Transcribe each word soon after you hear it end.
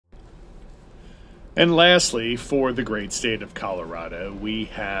And lastly, for the great state of Colorado, we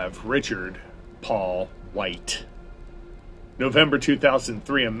have Richard Paul White. November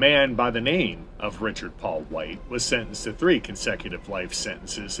 2003, a man by the name of Richard Paul White was sentenced to 3 consecutive life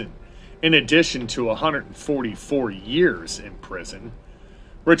sentences, and in addition to 144 years in prison.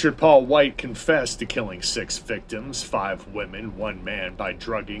 Richard Paul White confessed to killing 6 victims, 5 women, 1 man, by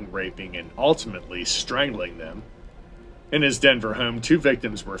drugging, raping, and ultimately strangling them. In his Denver home, 2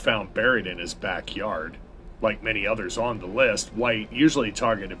 victims were found buried in his backyard. Like many others on the list, White usually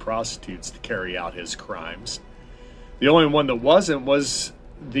targeted prostitutes to carry out his crimes. The only one that wasn't was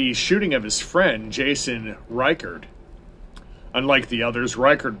the shooting of his friend, Jason Reichard. Unlike the others,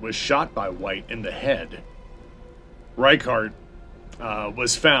 Reichard was shot by White in the head. Reichard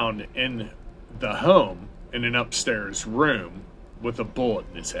was found in the home in an upstairs room with a bullet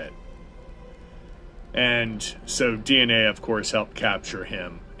in his head. And so DNA, of course, helped capture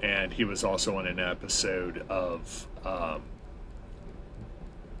him. And he was also on an episode of, I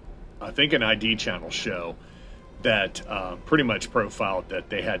think, an ID channel show that pretty much profiled that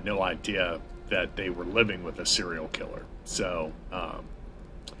they had no idea that they were living with a serial killer. So,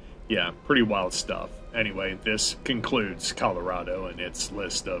 yeah, pretty wild stuff. Anyway, this concludes Colorado and its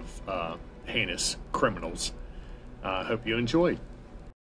list of heinous criminals. I hope you enjoyed.